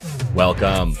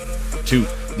Welcome to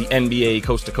the NBA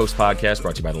Coast to Coast podcast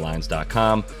brought to you by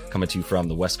TheLines.com. Coming to you from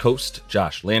the West Coast,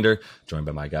 Josh Lander, joined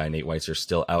by my guy Nate Weitzer,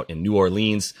 still out in New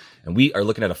Orleans. And we are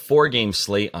looking at a 4-game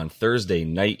slate on Thursday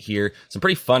night here. Some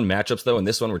pretty fun matchups, though. In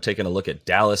this one, we're taking a look at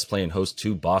Dallas playing host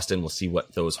to Boston. We'll see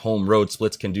what those home-road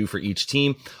splits can do for each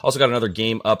team. Also got another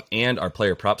game up and our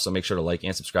player props, so make sure to like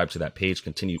and subscribe to that page.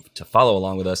 Continue to follow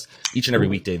along with us each and every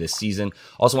weekday this season.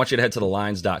 Also want you to head to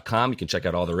TheLines.com. You can check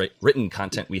out all the written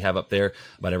content we have up there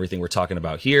about everything we're talking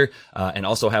about here. And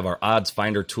also have our odds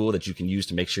finder tool that you can use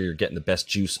to make sure you're getting the best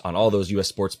juice on all those U.S.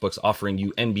 sports books offering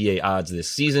you NBA odds this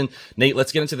season. Nate,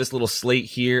 let's get into this little slate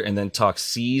here and then talk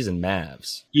C's and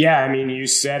Mavs. Yeah, I mean, you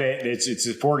said it. It's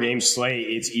a 4-game slate.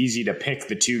 It's easy to pick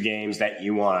the 2 games that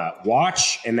you want to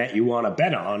watch and that you want to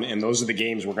bet on, and those are the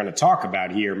games we're going to talk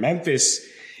about here. Memphis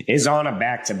is on a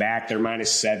back-to-back. They're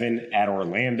 -7 at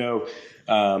Orlando.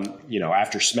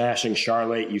 After smashing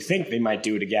Charlotte, you think they might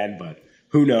do it again, but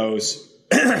who knows?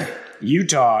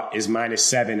 Utah is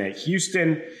 -7 at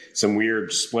Houston. Some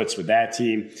weird splits with that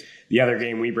team. The other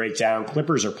game we break down,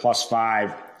 Clippers are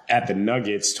 +5 at the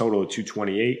Nuggets, total of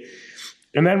 228.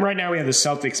 And then right now we have the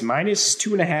Celtics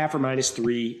 -2.5 or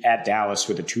 -3 at Dallas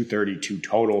with a 232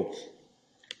 total.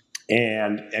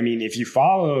 And I mean, if you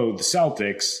follow the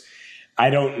Celtics, I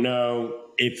don't know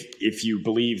if you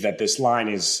believe that this line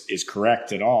is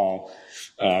correct at all,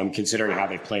 considering how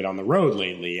they played on the road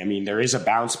lately. I mean, there is a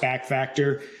bounce back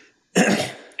factor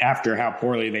after how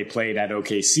poorly they played at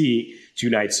OKC 2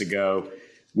 nights ago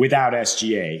without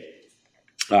SGA,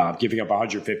 giving up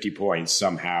 150 points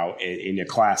somehow in a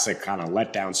classic kind of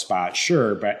letdown spot.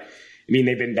 Sure, but I mean,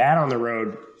 they've been bad on the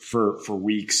road for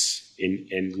weeks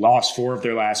and lost 4 of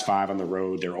their last 5 on the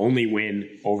road. Their only win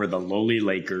over the lowly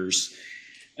Lakers.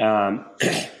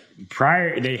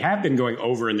 They have been going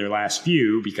over in their last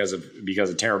few because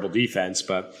of terrible defense,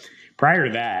 but prior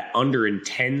to that, under in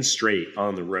 10 straight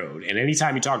on the road. And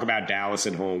anytime you talk about Dallas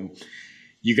at home,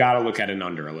 you got to look at an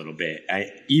under a little bit,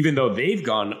 even though they've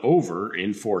gone over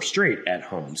in 4 straight at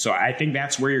home. So I think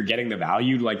that's where you're getting the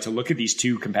value, like to look at these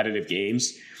 2 competitive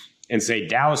games and say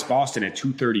Dallas, Boston at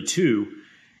 232,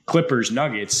 Clippers,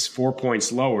 Nuggets, 4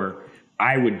 points lower.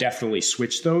 I would definitely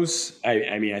switch those.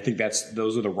 I mean, I think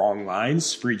those are the wrong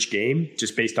lines for each game,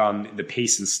 just based on the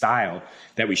pace and style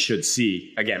that we should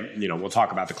see. Again, we'll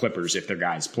talk about the Clippers if their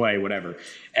guys play, whatever.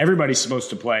 Everybody's supposed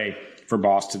to play for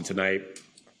Boston tonight.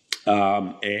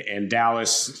 And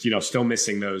Dallas, still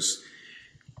missing those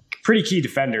pretty key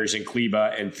defenders in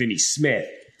Kleba and Finney Smith.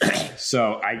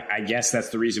 So I guess that's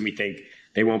the reason we think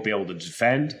they won't be able to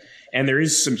defend. And there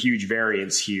is some huge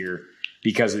variance here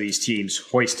because of these teams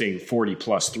hoisting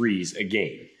 40-plus threes a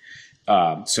game.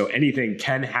 So anything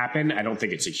can happen. I don't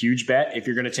think it's a huge bet if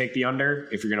you're going to take the under,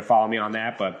 if you're going to follow me on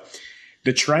that. But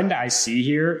the trend I see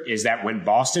here is that when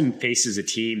Boston faces a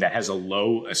team that has a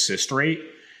low assist rate,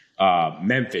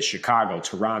 Memphis, Chicago,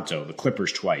 Toronto, the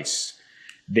Clippers twice,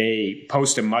 they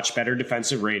post a much better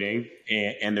defensive rating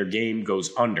and their game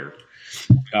goes under.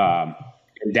 And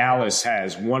Dallas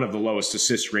has one of the lowest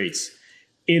assist rates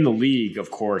in the league, of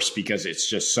course, because it's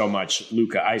just so much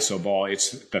Luka iso ball.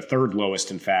 It's the 3rd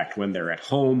lowest, in fact, when they're at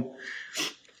home.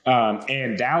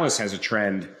 And Dallas has a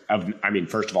trend of,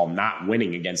 first of all, not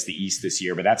winning against the East this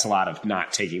year, but that's a lot of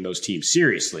not taking those teams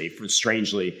seriously.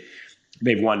 Strangely,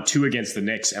 they've won 2 against the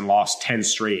Knicks and lost 10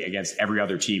 straight against every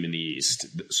other team in the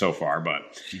East so far.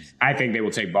 But I think they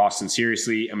will take Boston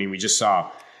seriously. I mean, we just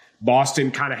saw Boston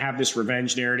kind of have this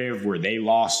revenge narrative where they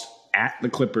lost at the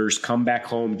Clippers, come back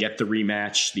home, get the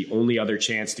rematch, the only other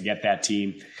chance to get that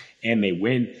team, and they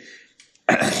win.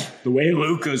 The way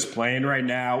Luka's playing right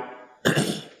now,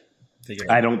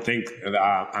 I don't think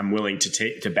I'm willing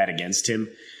to bet against him.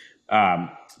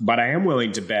 But I am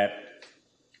willing to bet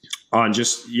on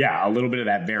just, a little bit of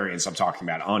that variance I'm talking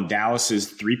about. On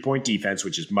Dallas's 3-point defense,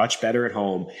 which is much better at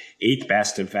home, 8th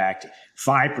best, in fact,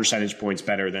 5 percentage points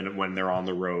better than when they're on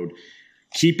the road.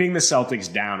 Keeping the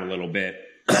Celtics down a little bit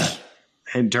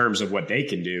in terms of what they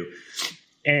can do.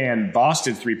 And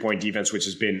Boston's 3-point defense, which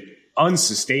has been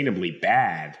unsustainably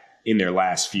bad in their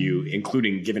last few,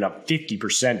 including giving up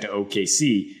 50% to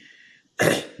OKC,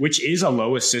 which is a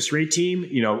low assist rate team.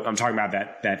 I'm talking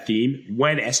about that theme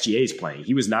when SGA is playing.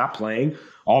 He was not playing.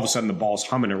 All of a sudden the ball's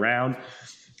humming around,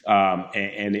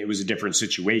 and it was a different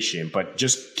situation. But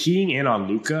just keying in on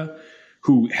Luka,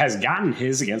 who has gotten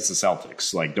his against the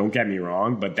Celtics. Like, don't get me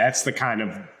wrong, but that's the kind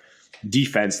of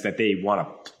defense that they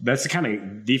want to. That's the kind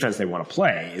of defense they want to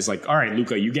play. Is like, all right,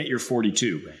 Luka, you get your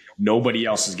 42. Right. Nobody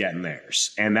else is getting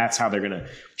theirs, and that's how they're going to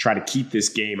try to keep this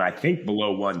game, I think,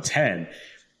 below 110.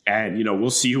 And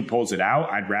we'll see who pulls it out.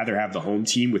 I'd rather have the home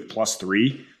team with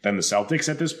 +3 than the Celtics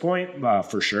at this point,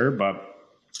 for sure. But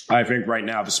I think right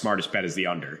now the smartest bet is the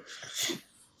under.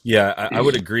 Yeah, I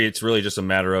would agree. It's really just a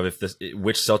matter of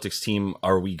which Celtics team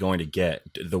are we going to get?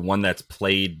 The one that's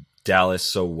played Dallas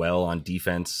so well on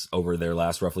defense over their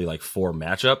last roughly like 4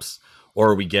 matchups,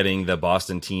 or are we getting the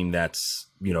Boston team that's,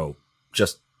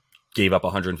 just gave up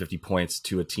 150 points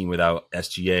to a team without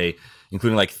SGA,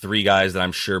 including like 3 guys that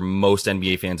I'm sure most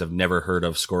NBA fans have never heard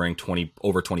of scoring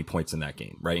over 20 points in that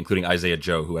game, right? Including Isaiah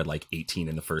Joe, who had like 18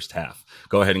 in the first half.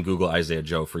 Go ahead and Google Isaiah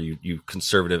Joe for you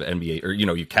conservative NBA or,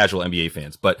 you casual NBA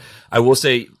fans. But I will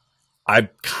say, I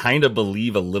kind of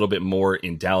believe a little bit more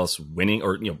in Dallas winning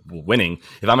or, winning.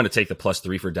 If I'm going to take the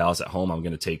 +3 for Dallas at home, I'm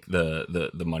going to take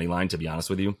the money line, to be honest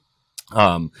with you.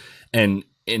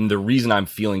 And the reason I'm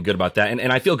feeling good about that,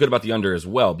 and I feel good about the under as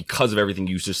well, because of everything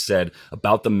you just said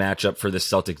about the matchup for the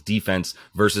Celtics defense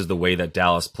versus the way that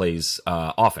Dallas plays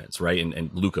offense, right?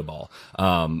 And Luka ball.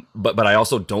 But I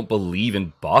also don't believe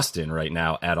in Boston right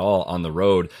now at all on the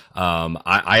road.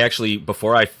 I actually,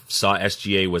 before I saw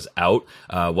SGA was out,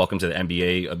 welcome to the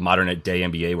NBA, modern day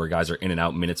NBA, where guys are in and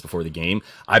out minutes before the game,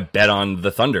 I bet on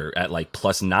the Thunder at like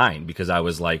 +9 because I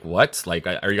was like, what? Like,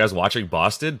 are you guys watching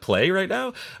Boston play right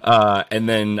now? And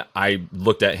then I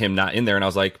looked at him not in there and I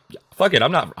was like, fuck it,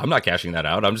 I'm not cashing that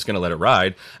out. I'm just going to let it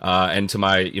ride. And to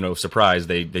my, surprise,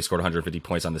 they scored 150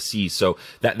 points on the C. So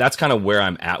that's kind of where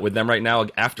I'm at with them right now.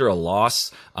 After a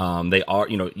loss, they are,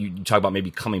 you talk about maybe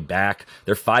coming back.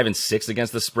 They're 5-6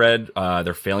 against the spread.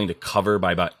 They're failing to cover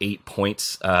by about 8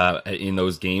 points in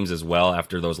those games as well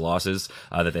after those losses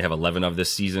that they have 11 of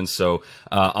this season. So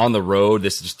on the road,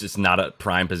 this is just not a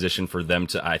prime position for them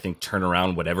to, I think, turn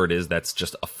around whatever it is that's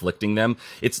just afflicting them.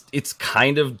 It's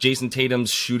kind of Jason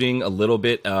Tatum's shooting a little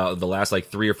bit the last like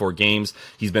 3 or 4 games.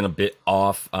 He's been a bit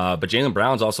off, but Jaylen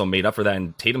Brown's also made up for that,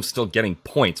 and Tatum's still getting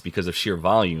points because of sheer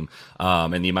volume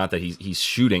and the amount that he's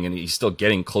shooting, and he's still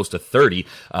getting close to 30.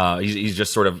 He's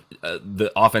just sort of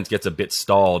the offense gets a bit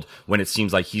stalled when it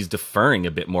seems like he's deferring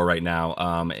a bit more right now,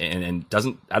 and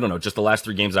doesn't, I don't know, just the last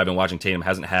 3 games that I've been watching, Tatum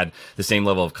hasn't had the same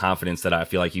level of confidence that I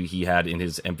feel like he had in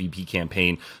his MVP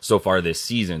campaign so far this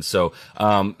season. So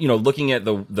looking at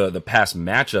the past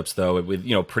matchups though, with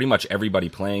pretty much everybody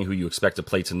playing who you expect to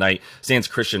play tonight, sans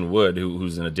Christian Wood,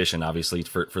 who's an addition obviously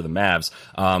for the Mavs.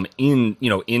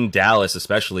 In Dallas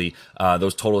especially,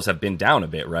 those totals have been down a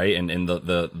bit, right? And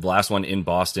the last one in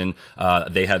Boston,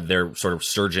 they had their sort of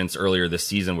surgence earlier this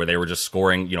season where they were just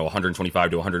scoring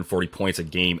 125 to 140 points a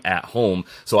game at home.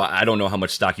 So I don't know how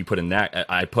much stock you put in that.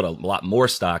 I put a lot more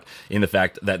stock in the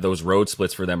fact that those road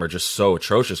splits for them are just so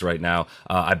atrocious right now.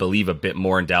 I believe a bit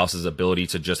more in Dallas's ability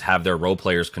to just have their role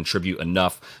players contribute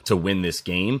enough to win this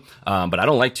game. But I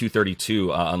don't like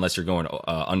 232 unless you're going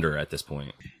under at this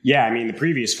point. Yeah, I mean, the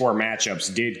previous 4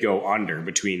 matchups did go under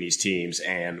between these teams,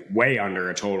 and way under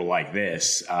a total like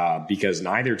this, because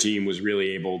neither team was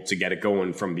really able to get it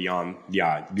going from beyond the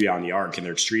arc, and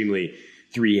they're extremely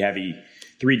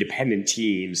three-dependent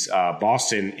teams.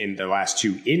 Boston, in the last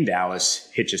 2 in Dallas,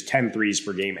 hit just 10 threes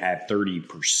per game at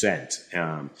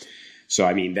 30%. So,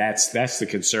 I mean, that's the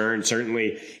concern,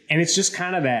 certainly. And it's just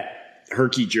kind of that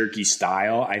herky-jerky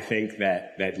style, I think,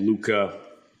 that Luka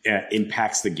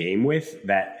impacts the game with,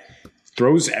 that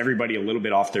throws everybody a little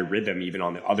bit off their rhythm, even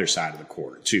on the other side of the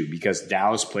court, too, because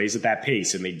Dallas plays at that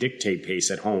pace, and they dictate pace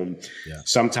at home. Yeah.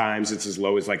 Sometimes it's as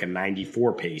low as like a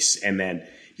 94 pace, and then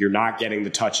you're not getting the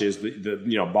touches.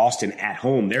 Boston at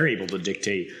home, they're able to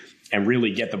dictate and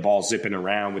really get the ball zipping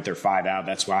around with their 5 out.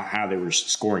 That's how they were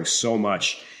scoring so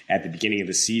much at the beginning of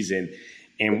the season.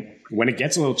 And when it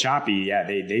gets a little choppy, yeah,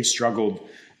 they've struggled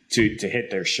to hit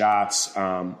their shots.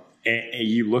 And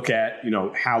you look at,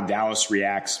 how Dallas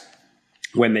reacts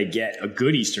when they get a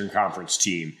good Eastern Conference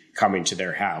team coming to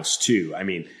their house too. I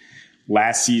mean,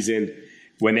 last season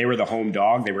when they were the home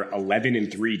dog, they were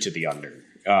 11-3 to the under,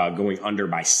 going under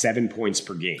by 7 points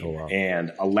per game. Oh, wow.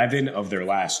 And 11 of their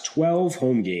last 12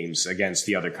 home games against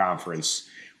the other conference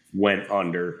went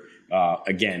under.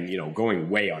 Again, going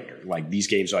way under. Like, these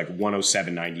games are like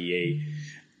 107-98.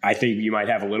 I think you might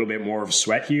have a little bit more of a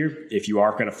sweat here if you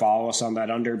are going to follow us on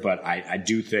that under. But I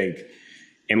do think,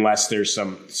 unless there's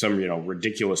some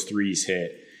ridiculous threes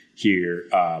hit here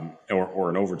or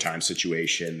an overtime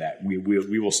situation, that we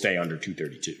will stay under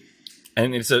 232.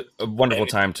 And it's a wonderful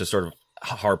time to sort of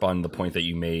harp on the point that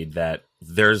you made that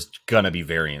there's gonna be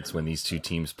variance when these two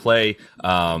teams play.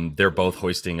 They're both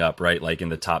hoisting up, right, like in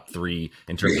the top 3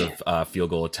 in terms of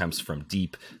field goal attempts from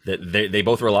deep. That they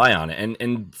both rely on it,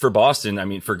 and for Boston, I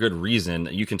mean, for good reason.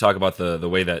 You can talk about the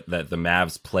way that the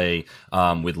Mavs play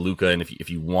with Luka, and if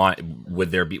you want,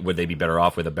 would they be better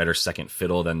off with a better second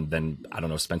fiddle than I don't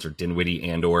know, Spencer Dinwiddie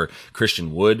and or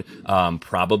Christian Wood?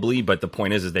 Probably, but the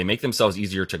point is they make themselves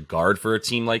easier to guard for a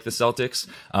team like the Celtics.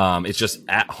 It's just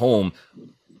at home.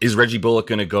 Is Reggie Bullock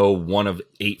going to go 1 of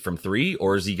 8 from 3,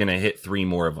 or is he going to hit 3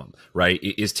 more of them, right?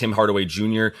 Is Tim Hardaway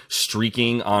Jr.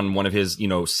 streaking on one of his,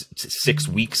 6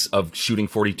 weeks of shooting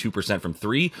 42% from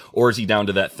 3, or is he down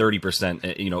to that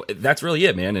 30%? That's really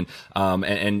it, man.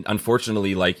 And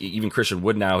unfortunately, like even Christian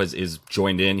Wood now is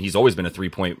joined in. He's always been a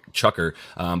 3-point chucker,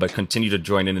 but continue to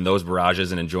join in those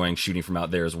barrages and enjoying shooting from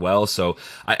out there as well. So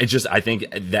I think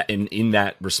that in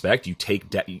that respect, you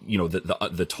take,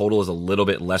 the total is a little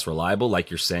bit less reliable, like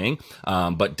you're saying,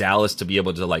 but Dallas to be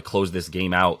able to like close this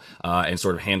game out and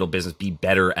sort of handle business, be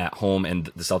better at home, and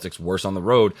the Celtics worse on the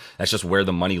road. That's just where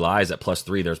the money lies at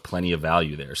 +3. There's plenty of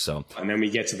value there. So, and then we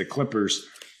get to the Clippers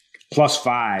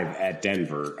 +5 at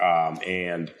Denver,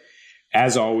 and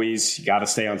as always, you got to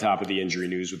stay on top of the injury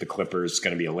news with the Clippers. It's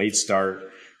going to be a late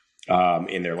start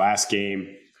in their last game.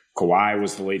 Kawhi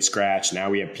was the late scratch. Now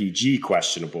we have PG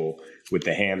questionable with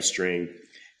the hamstring.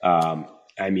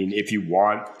 I mean, if you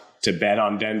want to bet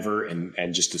on Denver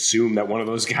and just assume that one of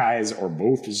those guys or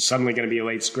both is suddenly going to be a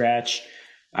late scratch,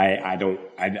 I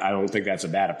don't think that's a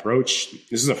bad approach.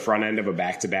 This is a front end of a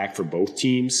back-to-back for both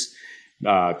teams.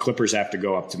 Clippers have to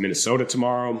go up to Minnesota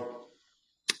tomorrow,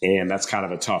 and that's kind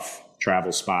of a tough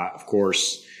travel spot. Of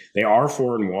course, they are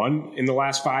 4-1 in the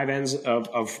last 5 ends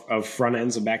of front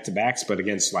ends of back-to-backs, but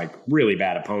against like really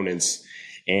bad opponents.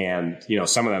 And,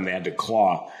 some of them they had to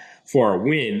claw for a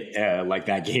win, like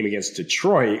that game against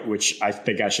Detroit, which I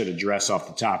think I should address off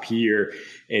the top here,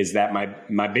 is that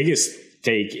my biggest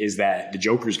take is that the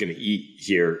Joker's going to eat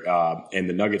here, and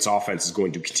the Nuggets offense is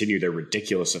going to continue their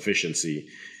ridiculous efficiency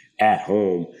at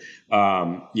home.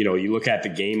 You look at the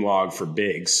game log for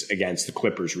bigs against the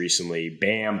Clippers recently.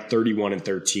 Bam,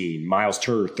 31-13. Miles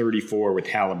Turner, 34 with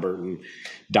Halliburton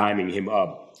diming him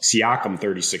up. Siakam,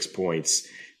 36 points.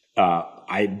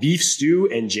 Beef Stew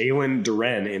and Jalen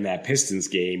Duren in that Pistons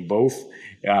game, both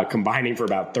combining for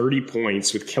about 30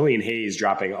 points, with Killian Hayes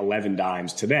dropping 11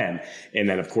 dimes to them. And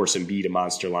then, of course, Embiid, a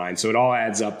monster line. So it all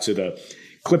adds up to the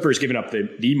Clippers giving up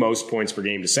the most points per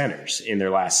game to centers in their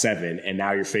last 7. And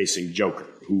now you're facing Joker,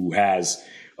 who has,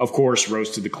 of course,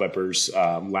 roasted the Clippers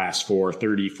last 4,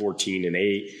 30, 14, and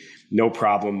 8. No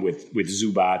problem with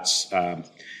Zubac.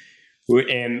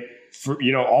 And for,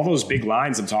 all those big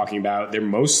lines I'm talking about, they're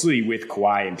mostly with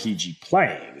Kawhi and PG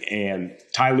playing. And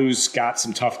Ty Lue's got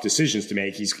some tough decisions to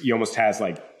make. He almost has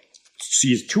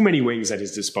he has too many wings at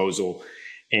his disposal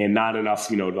and not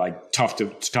enough,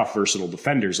 tough versatile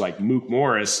defenders like Mook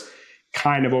Morris,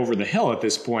 kind of over the hill at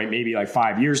this point. Maybe like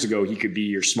 5 years ago, he could be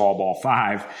your small ball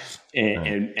 5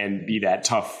 and be that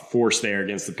tough force there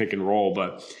against the pick and roll.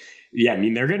 But yeah, I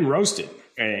mean, they're getting roasted,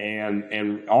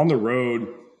 and on the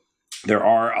road, there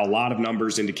are a lot of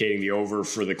numbers indicating the over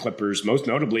for the Clippers, most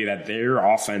notably that their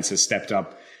offense has stepped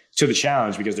up to the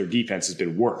challenge because their defense has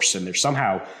been worse. And they're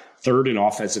somehow third in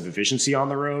offensive efficiency on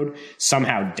the road,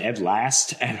 somehow dead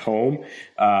last at home.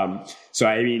 So,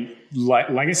 I mean, like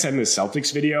I said in the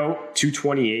Celtics video,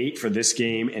 228 for this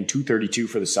game and 232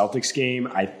 for the Celtics game.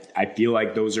 I feel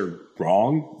like those are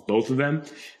wrong, both of them.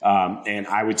 And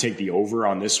I would take the over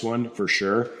on this one for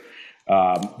sure.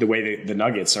 The way the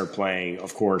Nuggets are playing,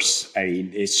 of course, I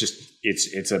mean,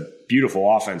 it's a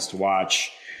beautiful offense to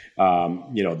watch.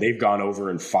 They've gone over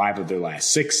in 5 of their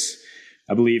last 6,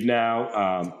 I believe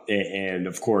now. And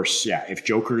of course, yeah, if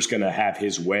Joker's going to have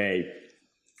his way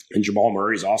and Jamal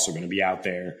Murray's also going to be out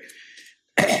there,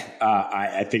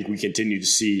 I think we continue to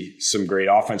see some great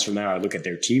offense from them. I look at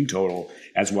their team total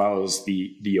as well as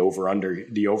the over under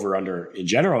in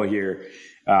general here.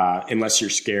 Unless you're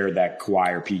scared that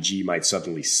Kawhi or PG might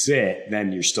suddenly sit,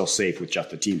 then you're still safe with just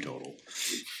the team total.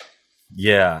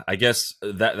 Yeah, I guess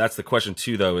that's the question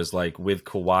too, though, is like with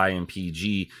Kawhi and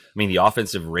PG, I mean, the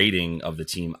offensive rating of the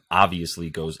team obviously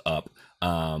goes up,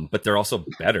 but they're also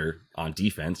better on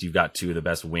defense. You've got 2 of the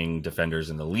best wing defenders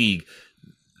in the league.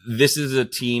 This is a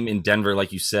team in Denver,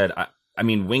 like you said, I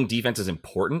mean, wing defense is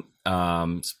important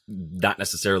not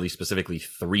necessarily specifically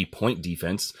 3-point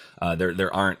defense.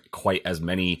 There aren't quite as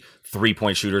many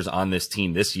 3-point shooters on this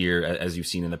team this year as you've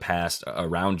seen in the past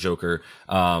around Joker.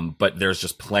 But there's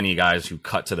just plenty of guys who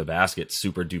cut to the basket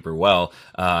super duper well.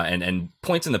 And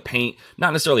points in the paint,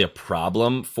 not necessarily a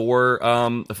problem for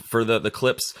the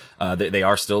Clips. They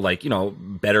are still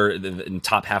better in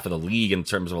top half of the league in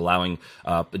terms of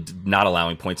not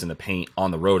allowing points in the paint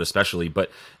on the road, especially,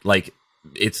 but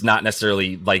it's not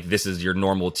necessarily like this is your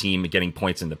normal team getting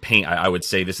points in the paint. I would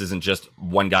say this isn't just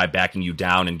one guy backing you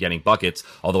down and getting buckets,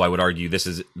 although I would argue this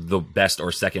is the best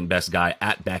or second best guy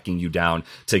at backing you down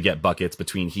to get buckets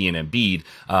between he and Embiid.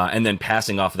 And then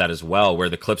passing off of that as well, where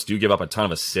the Clips do give up a ton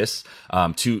of assists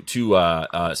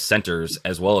to centers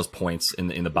as well as points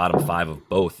in the bottom 5 of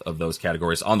both of those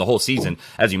categories on the whole season.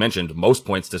 As you mentioned, most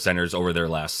points to centers over their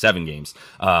last 7 games,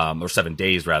 or 7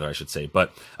 days rather, I should say.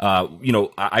 But,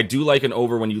 I do like an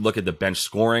over when you look at the bench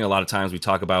scoring. A lot of times we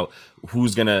talk about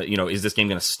who's going to, is this game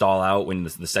going to stall out when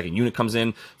the second unit comes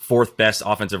in? 4th best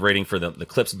offensive rating for the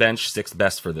Clips bench, 6th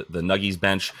best for the Nuggies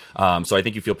bench. So I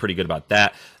think you feel pretty good about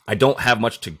that. I don't have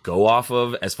much to go off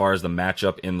of as far as the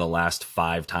matchup in the last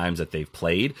 5 times that they've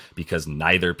played, because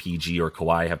neither PG or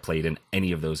Kawhi have played in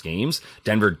any of those games.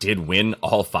 Denver did win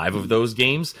all 5 of those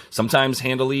games, sometimes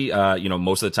handily,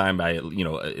 most of the time by, at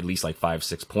least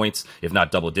 5-6 points, if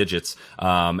not double digits.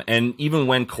 And even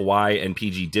when Kawhi and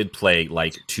PG did play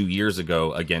 2 years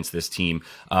ago against this team,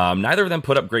 neither of them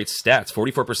put up great stats.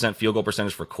 44% field goal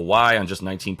percentage for Kawhi on just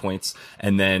 19 points,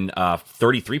 and then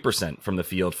 33% from the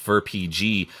field for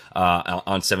PG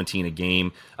on 17 a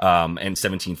game, and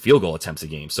 17 field goal attempts a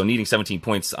game. So needing 17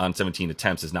 points on 17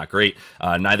 attempts is not great.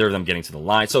 Neither of them getting to the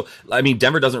line. So,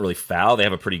 Denver doesn't really foul. They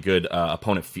have a pretty good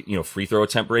opponent, free throw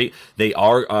attempt rate. They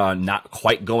are not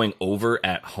quite going over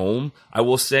at home, I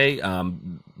will say.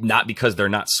 Not because they're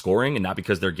not scoring and not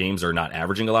because their games are not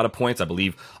averaging a lot of points. I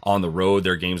believe on the road,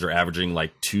 their games are averaging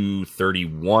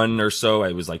 231 or so.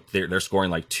 It was they're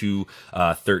scoring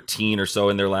 213 or so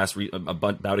in their last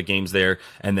bout of games there,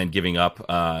 and then giving up,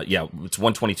 it's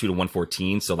 122 to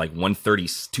 114. So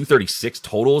 236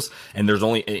 totals. And there's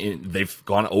they've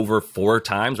gone over 4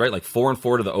 times, right? 4 and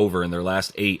 4 to the over in their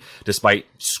last 8, despite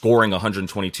scoring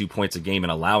 122 points a game and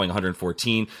allowing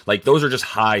 114. Those are just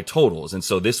high totals. And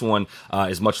so this one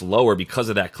is much lower because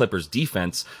of that Clippers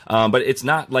defense. But it's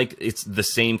not it's the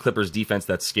same Clippers defense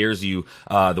that scares you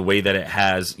the way that it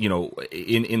has,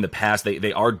 in the past.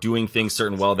 They are doing things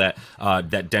certain well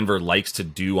that Denver likes to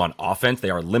do on offense. They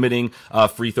are limiting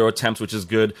free throw attempts, which is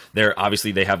good.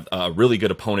 They have a really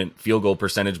good opponent field goal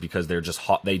percentage because they're just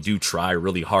hot. They do try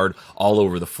really hard all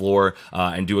over the floor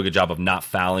and do a good job of not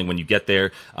fouling when you get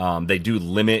there. They do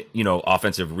limit,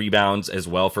 offensive rebounds as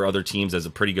well for other teams as a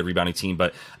pretty good rebounding team.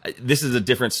 But this is a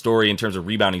different story in terms of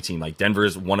rebounding team. Denver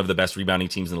is one of the best rebounding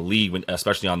teams in the league,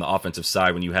 especially on the offensive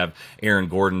side. When you have Aaron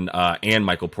Gordon and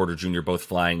Michael Porter Jr. both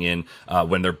flying in,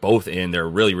 when they're both in, they're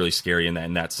really, really scary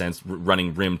in that sense,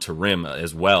 running rim to rim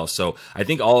as well. So I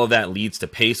think all of that leads to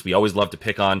pace. We always love to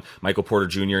pick on Michael Porter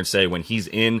Jr. and say when he's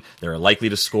in, they're likely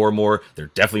to score more. They're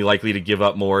definitely likely to give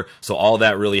up more. So all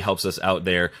that really helps us out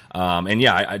there.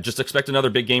 I just expect another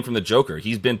big game from the Joker.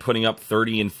 He's been putting up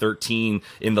 30 and 13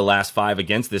 in the last 5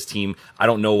 against this team. I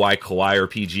don't know why Kawhi or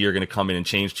PG are going to come in and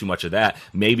change too much of that.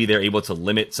 Maybe they're able to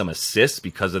limit some assists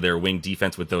because of their wing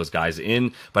defense with those guys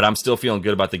in, but I'm still feeling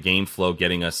good about the game flow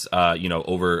getting us,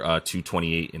 over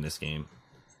 228 in this game.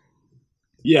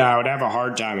 Yeah, I would have a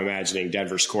hard time imagining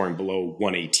Denver scoring below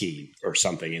 118 or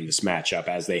something in this matchup,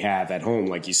 as they have at home,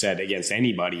 like you said, against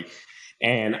anybody.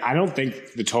 And I don't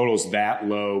think the total's that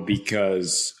low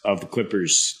because of the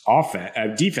Clippers'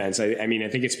 defense. I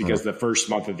think it's because the first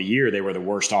month of the year, they were the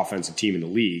worst offensive team in the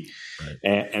league.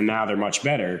 Right. And now they're much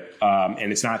better.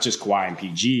 And it's not just Kawhi and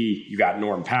PG. You got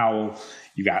Norm Powell.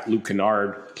 You got Luke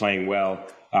Kennard playing well,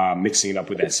 mixing it up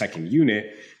with that second unit.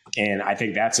 And I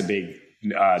think that's a big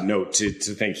note to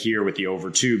think here with the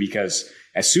over 2, because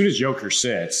as soon as Joker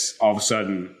sits, all of a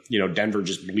sudden, Denver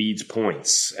just bleeds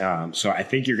points. So I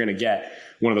think you're going to get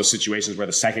one of those situations where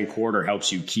the second quarter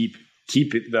helps you keep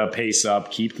the pace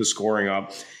up, keep the scoring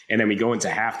up. And then we go into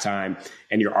halftime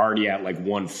and you're already at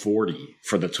 140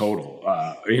 for the total.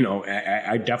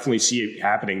 I definitely see it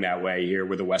happening that way here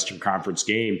with a Western Conference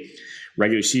game,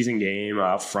 regular season game,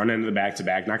 front end of the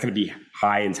back-to-back, not going to be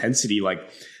high intensity like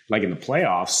in the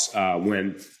playoffs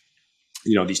when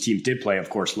these teams did play, of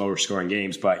course, lower scoring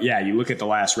games. But yeah, you look at the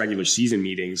last regular season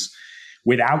meetings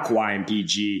without Kawhi and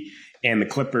PG, and the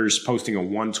Clippers posting a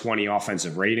 120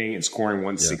 offensive rating and scoring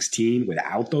 116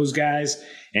 without those guys.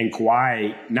 And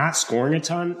Kawhi not scoring a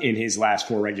ton in his last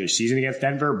 4 regular season against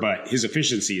Denver, but his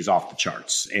efficiency is off the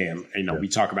charts. And, we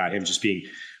talk about him just being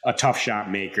a tough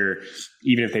shot maker.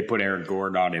 Even if they put Aaron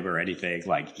Gordon on him or anything,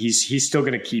 like he's still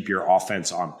going to keep your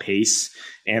offense on pace.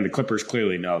 And the Clippers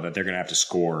clearly know that they're going to have to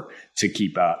score to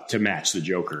keep to match the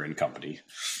Joker and company.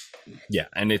 Yeah,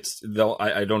 and it's though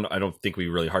I don't think we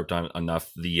really harped on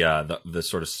enough the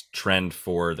sort of trend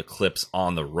for the Clips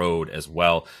on the road as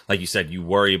well. Like you said, you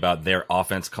worry about their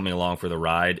offense coming along for the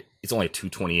ride. It's only a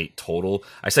 228 total.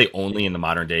 I say only in the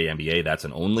modern day NBA. That's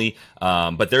an only.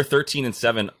 But they're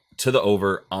 13-7 to the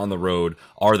over on the road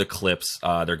are the Clips.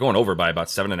 They're going over by about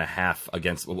 7.5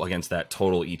 against that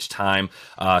total each time,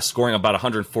 scoring about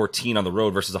 114 on the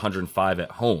road versus 105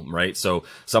 at home. Right. So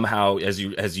somehow, as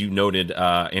you noted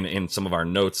in some of our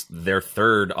notes, their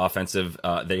third offensive,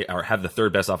 have the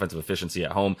third best offensive efficiency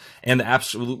at home and the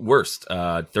absolute worst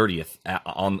 30th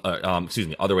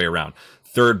other way around.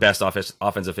 Third best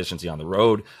offensive efficiency on the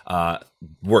road,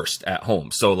 worst at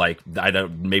home. So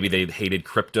maybe they hated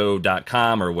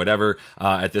crypto.com or whatever.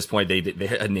 At this point, they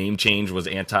a name change was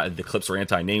the Clips were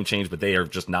anti name change, but they are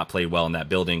just not played well in that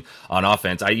building on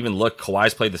offense. I even look,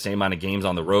 Kawhi's played the same amount of games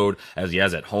on the road as he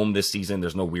has at home this season.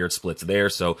 There's no weird splits there.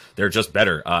 So they're just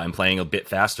better and playing a bit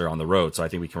faster on the road. So I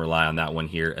think we can rely on that one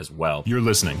here as well. You're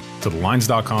listening to the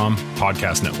Lines.com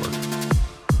podcast network.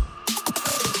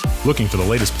 Looking for the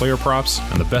latest player props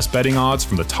and the best betting odds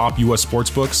from the top U.S.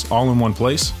 sportsbooks all in one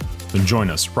place? Then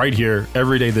join us right here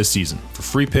every day this season for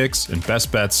free picks and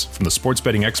best bets from the sports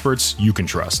betting experts you can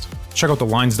trust. Check out the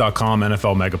Lines.com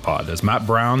NFL Megapod as Matt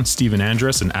Brown, Steven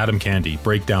Andress, and Adam Candy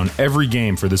break down every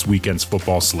game for this weekend's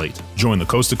football slate. Join the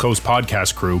Coast to Coast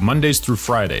podcast crew Mondays through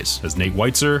Fridays as Nate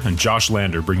Weitzer and Josh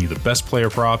Lander bring you the best player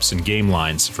props and game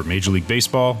lines for Major League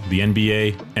Baseball, the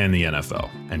NBA, and the NFL.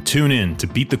 And tune in to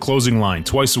Beat the Closing Line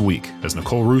twice a week as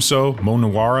Nicole Russo, Mo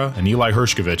Nawara, and Eli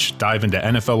Hershkovich dive into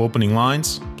NFL opening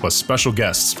lines, plus special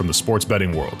guests from the sports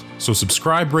betting world. So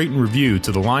subscribe, rate, and review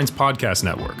to the Lines Podcast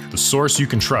Network, the source you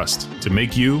can trust to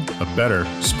make you a better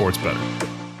sports bettor.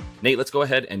 Nate, let's go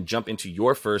ahead and jump into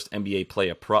your first NBA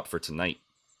play prop for tonight.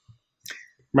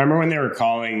 Remember when they were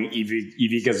calling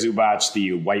Ivica Zubac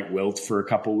the white wilt for a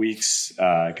couple weeks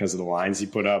because of the lines he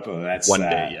put up? That's one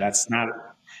day. Yeah. That's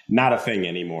not a thing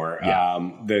anymore. Yeah.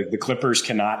 The Clippers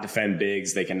cannot defend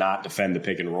bigs. They cannot defend the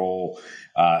pick and roll.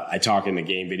 I talk in the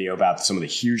game video about some of the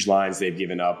huge lines they've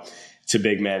given up to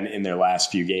big men in their last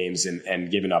few games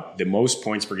and given up the most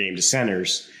points per game to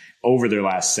centers over their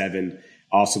last 7.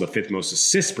 Also the 5th most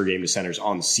assists per game to centers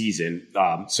on the season.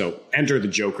 So enter the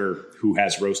Joker, who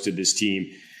has roasted this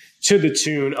team to the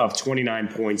tune of 29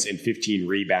 points and 15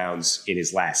 rebounds in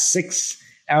his last 6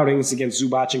 outings against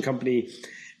Zubac and company.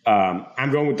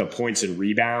 I'm going with the points and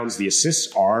rebounds. The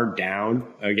assists are down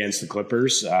against the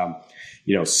Clippers,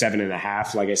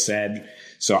 7.5, like I said.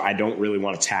 So I don't really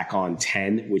want to tack on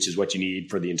 10, which is what you need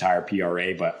for the entire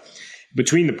PRA. But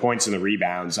between the points and the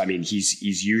rebounds, I mean,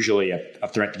 he's usually a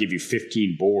threat to give you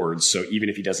 15 boards. So even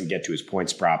if he doesn't get to his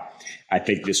points prop, I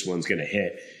think this one's going to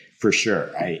hit for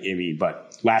sure.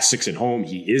 But last 6 at home,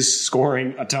 he is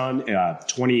scoring a ton,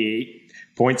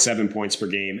 28.7 points per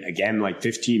game. Again,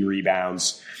 15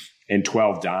 rebounds and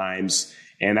 12 dimes.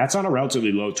 And that's on a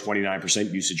relatively low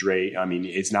 29% usage rate. I mean,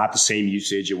 it's not the same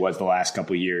usage it was the last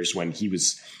couple of years when he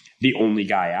was the only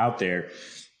guy out there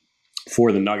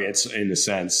for the Nuggets in the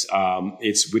sense.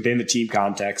 It's within the team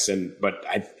context. But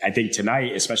I think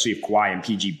tonight, especially if Kawhi and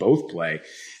PG both play,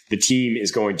 the team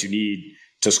is going to need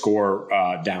to score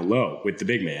down low with the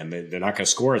big man. They're not going to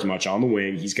score as much on the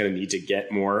wing. He's going to need to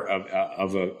get more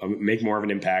make more of an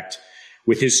impact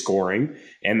with his scoring.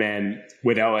 And then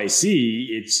with LAC,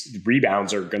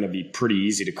 rebounds are going to be pretty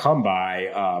easy to come by.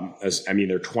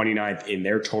 They're 29th in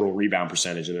their total rebound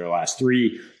percentage in their last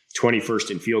 3,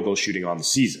 21st in field goal shooting on the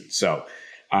season. So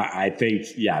I think,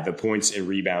 the points and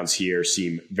rebounds here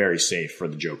seem very safe for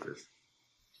the Joker.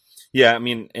 Yeah, I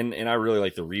mean, and I really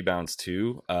like the rebounds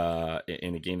too.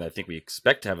 In a game that I think we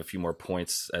expect to have a few more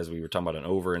points, as we were talking about an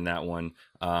over in that one.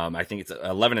 I think it's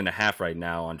 11.5 right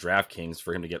now on DraftKings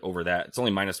for him to get over that. It's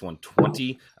only minus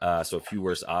 120, so a few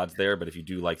worse odds there. But if you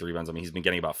do like the rebounds, I mean, he's been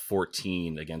getting about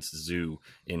 14 against Zoo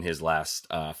in his last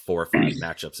 4 or 5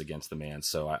 matchups against the man.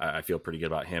 So I feel pretty good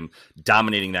about him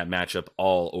dominating that matchup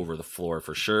all over the floor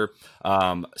for sure.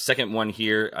 Second one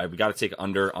here, we got to take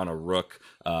under on a rook,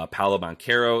 Paolo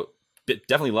Banchero.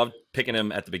 Definitely love picking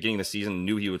him at the beginning of the season,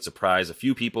 knew he would surprise a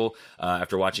few people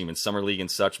after watching him in Summer League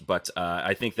and such. But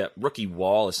I think that rookie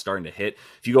wall is starting to hit.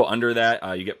 If you go under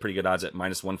that, you get pretty good odds at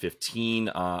minus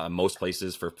 115 most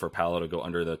places for Paolo to go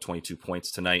under the 22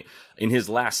 points tonight. In his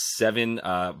last 7,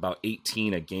 about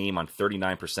 18 a game on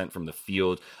 39% from the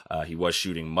field. He was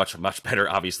shooting much better,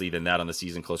 obviously, than that on the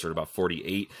season, closer to about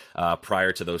 48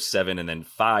 prior to those 7. And then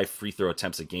 5 free throw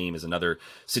attempts a game is another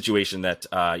situation that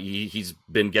he's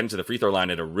been getting to the free throw line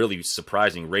at a really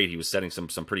surprising rate. He was setting some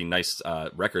pretty nice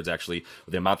records, actually,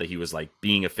 with the amount that he was like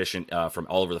being efficient from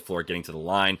all over the floor, getting to the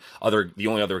line. The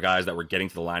only other guys that were getting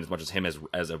to the line as much as him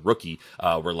as a rookie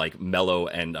were like Melo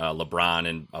and LeBron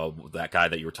and that guy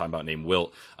that you were talking about named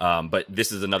Wilt. But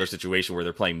this is another situation where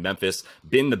they're playing Memphis,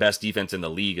 been the best defense in the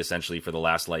league essentially for the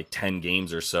last like 10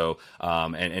 games or so,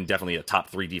 and definitely a top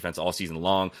 3 defense all season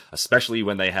long, especially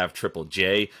when they have Triple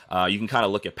J. You can kind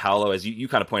of look at Paolo, as you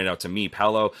kind of pointed out to me.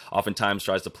 Paolo oftentimes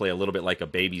tries to play a little bit like a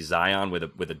baby Zion with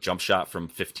a jump shot from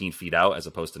 15 feet out as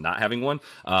opposed to not having one.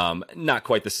 Not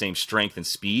quite the same strength and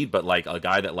speed, but like a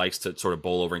guy that likes to sort of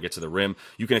bowl over and get to the rim.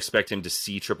 You can expect him to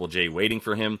see Triple J waiting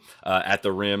for him at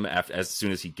the rim as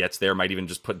soon as he gets there. Might even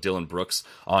just put Dillon Brooks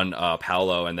on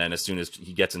Paolo, and then as soon as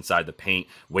he gets inside the paint,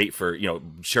 wait for,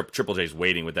 Triple J's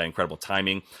waiting with that incredible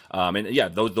timing. And yeah,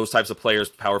 those types of players,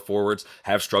 power forwards,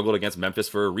 have struggled against Memphis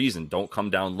for a reason. Don't come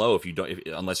down low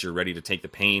unless you're ready to take the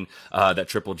pain that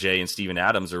Triple J and Steven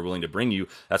Adams are willing to bring you.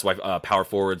 That's why power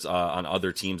forwards on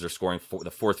other teams are scoring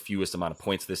the 4th fewest amount of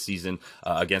points this season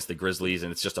against the Grizzlies,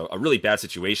 and it's just a really bad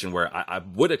situation where I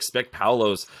would expect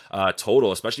Paolo's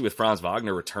total, especially with Franz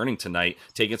Wagner returning tonight,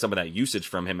 taking some of that usage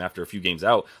from him after a few games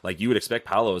out. Like, you would expect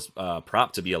Paolo's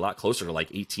prop to be a lot closer to like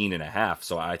 18.5.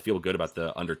 So I feel good about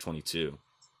the under 22.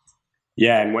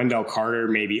 Yeah, and Wendell Carter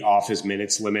may be off his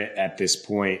minutes limit at this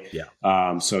point.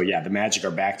 Yeah. So the Magic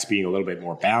are back to being a little bit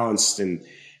more balanced. And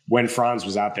when Franz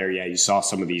was out there, you saw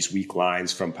some of these weak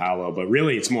lines from Paolo. But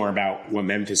really, it's more about what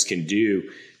Memphis can do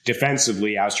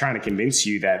defensively. I was trying to convince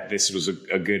you that this was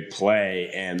a good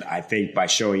play. And I think by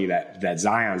showing you that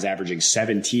Zion's averaging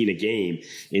 17 a game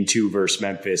in 2 versus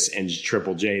Memphis and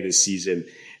Triple J this season,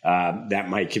 that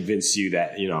might convince you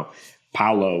that,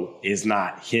 Paolo is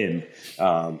not him.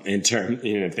 In terms,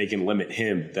 if they can limit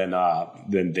him,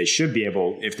 then they should be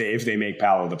able. If they make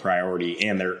Paolo the priority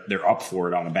and they're up for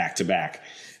it on a back-to-back,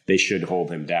 they should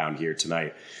hold him down here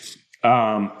tonight.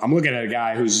 I'm looking at a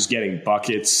guy who's just getting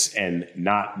buckets and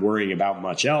not worrying about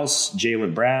much else.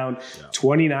 Jaylen Brown,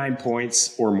 29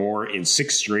 points or more in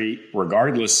 6 straight,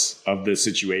 regardless of the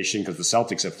situation, because the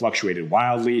Celtics have fluctuated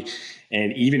wildly.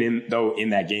 And even though in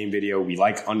that game video, we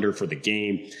like under for the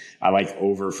game, I like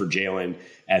over for Jaylen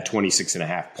at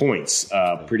 26.5 points.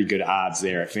 Pretty good odds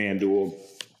there at FanDuel.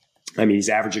 I mean, he's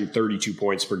averaging 32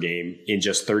 points per game in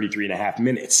just 33.5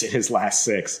 minutes in his last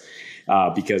 6.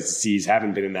 Because the C's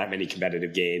haven't been in that many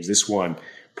competitive games. This one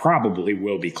probably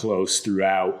will be close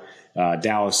throughout.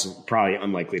 Dallas is probably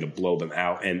unlikely to blow them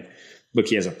out. And look,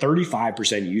 he has a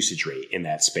 35% usage rate in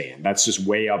that span. That's just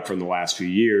way up from the last few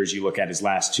years. You look at his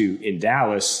last 2 in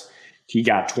Dallas, he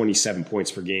got 27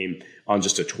 points per game on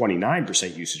just a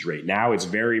 29% usage rate. Now it's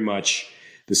very much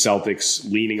the Celtics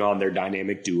leaning on their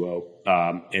dynamic duo.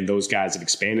 And those guys have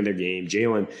expanded their game.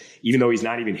 Jaylen, even though he's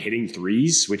not even hitting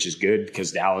threes, which is good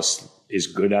because Dallas is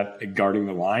good at guarding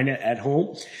the line at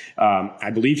home, I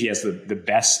believe he has the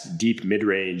best deep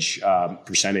mid-range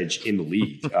percentage in the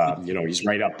league. He's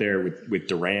right up there with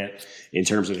Durant in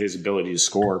terms of his ability to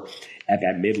score at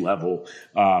that mid-level.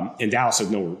 And Dallas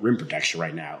has no rim protection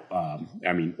right now,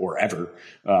 or ever.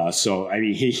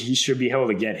 He should be able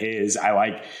to get his. I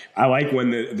like when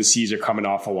the C's are coming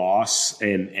off a loss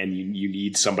and you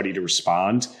need somebody to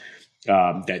respond.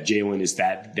 That Jaylen is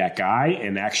that guy.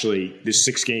 And actually, this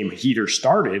 6-game heater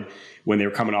started when they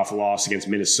were coming off a loss against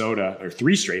Minnesota, or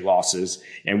 3 straight losses.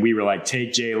 And we were like,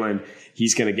 take Jaylen.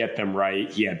 He's going to get them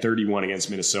right. He had 31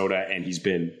 against Minnesota, and he's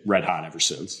been red hot ever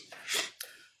since.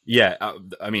 Yeah,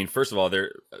 first of all,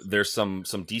 there's some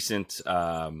decent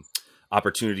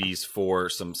opportunities for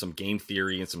some game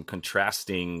theory and some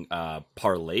contrasting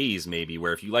parlays, maybe,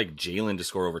 where if you like Jaylen to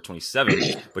score over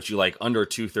 27, but you like under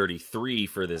 233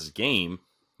 for this game,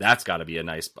 that's got to be a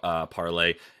nice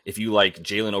parlay. If you like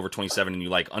Jaylen over 27 and you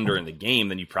like under in the game,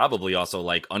 then you probably also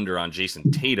like under on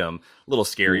Jason Tatum. A little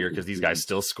scarier because these guys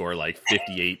still score like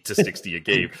 58 to 60 a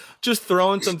game. Just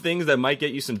throwing some things that might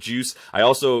get you some juice. I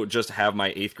also just have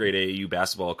my 8th grade AAU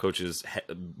basketball coach's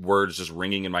words just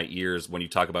ringing in my ears when you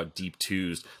talk about deep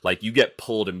 2s. Like, you get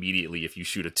pulled immediately if you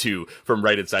shoot a 2 from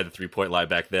right inside the 3-point line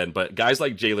back then. But guys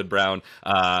like Jaylen Brown,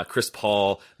 Chris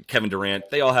Paul, Kevin Durant,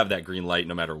 they all have that green light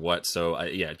no matter what. So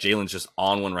yeah, Jalen's just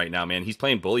on one right now, man. He's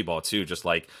playing bully ball too. Just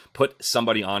like put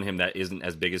somebody on him that isn't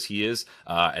as big as he is,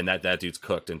 and that dude's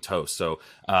cooked and toast. So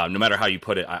no matter how you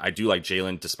put it, I do like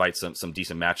Jalen despite some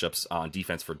decent matchups on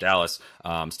defense for Dallas.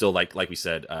 Still, like we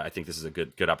said, I think this is a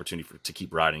good opportunity to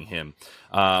keep riding him.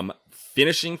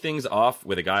 Finishing things off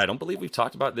with a guy I don't believe we've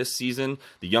talked about this season,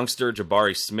 the youngster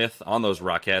Jabari Smith on those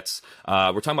Rockettes.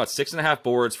 We're talking about 6.5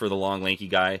 boards for the long, lanky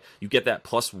guy. You get that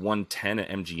plus 110 at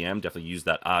MGM. Definitely use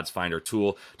that odds finder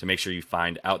tool to make sure you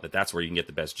find out that that's where you can get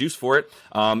the best juice for it.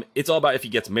 It's all about if he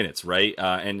gets minutes, right?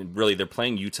 And really, they're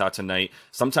playing Utah tonight.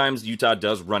 Sometimes Utah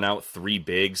does run out 3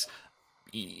 bigs.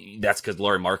 That's because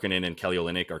Lauri Markkanen and Kelly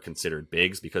Olynyk are considered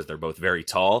bigs because they're both very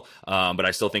tall. But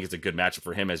I still think it's a good matchup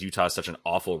for him as Utah is such an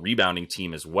awful rebounding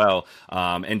team as well.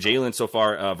 And Jalen so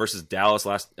far versus Dallas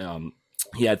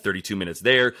he had 32 minutes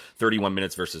there, 31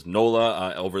 minutes versus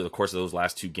Nola over the course of those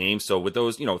last 2 games. So with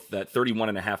those, that 31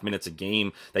 and a half minutes a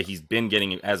game that he's been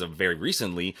getting as of very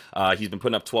recently, he's been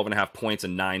putting up 12 and a half points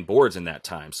and 9 boards in that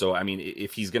time. So, I mean,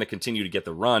 if he's going to continue to get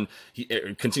the run,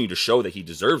 continue to show that he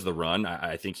deserves the run,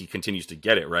 I think he continues to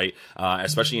get it, right?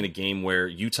 Especially in a game where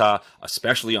Utah,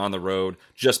 especially on the road,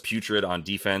 just putrid on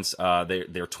defense. They're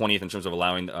 20th in terms of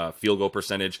allowing field goal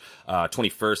percentage,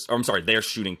 21st. Or I'm sorry, they're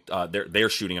shooting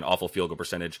an awful field goal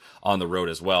percentage on the road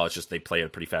as well. It's just they play at a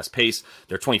pretty fast pace.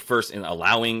 They're 21st in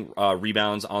allowing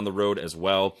rebounds on the road as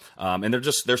well. And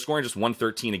they're scoring just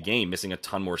 113 a game, missing a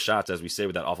ton more shots, as we say,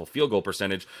 with that awful field goal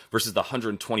percentage versus the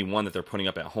 121 that they're putting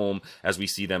up at home, as we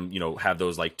see them, have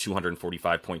those like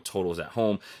 245 point totals at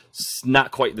home. It's not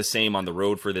quite the same on the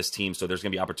road for this team. So there's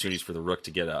going to be opportunities for the Rook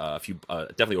to get a few,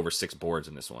 definitely over 6 boards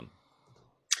in this one.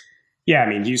 Yeah, I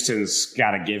mean, Houston's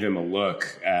got to give him a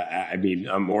look.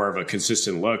 More of a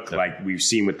consistent look, like we've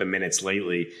seen with the minutes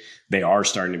lately. They are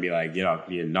starting to be like,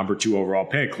 number 2 overall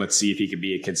pick. Let's see if he can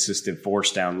be a consistent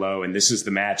force down low. And this is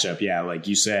the matchup. Yeah, like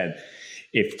you said,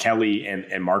 if Kelly and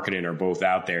Markkanen are both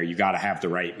out there, you got to have the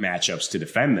right matchups to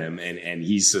defend them. And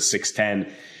he's a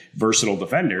 6'10" versatile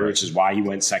defender, which is why he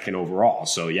went 2nd overall.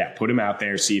 So yeah, put him out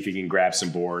there, see if he can grab some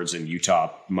boards. And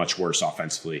Utah much worse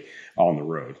offensively on the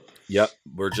road. Yep,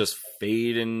 we're just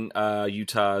fading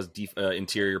Utah's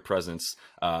interior presence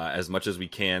as much as we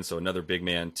can. So another big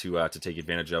man to take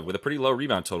advantage of with a pretty low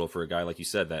rebound total for a guy like you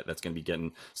said that's going to be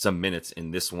getting some minutes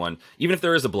in this one, even if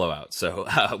there is a blowout. So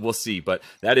we'll see. But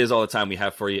that is all the time we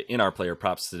have for you in our player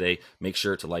props today. Make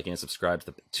sure to like and subscribe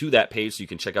to that page so you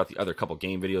can check out the other couple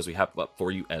game videos we have up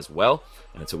for you as well.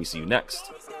 And until we see you next,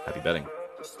 happy betting.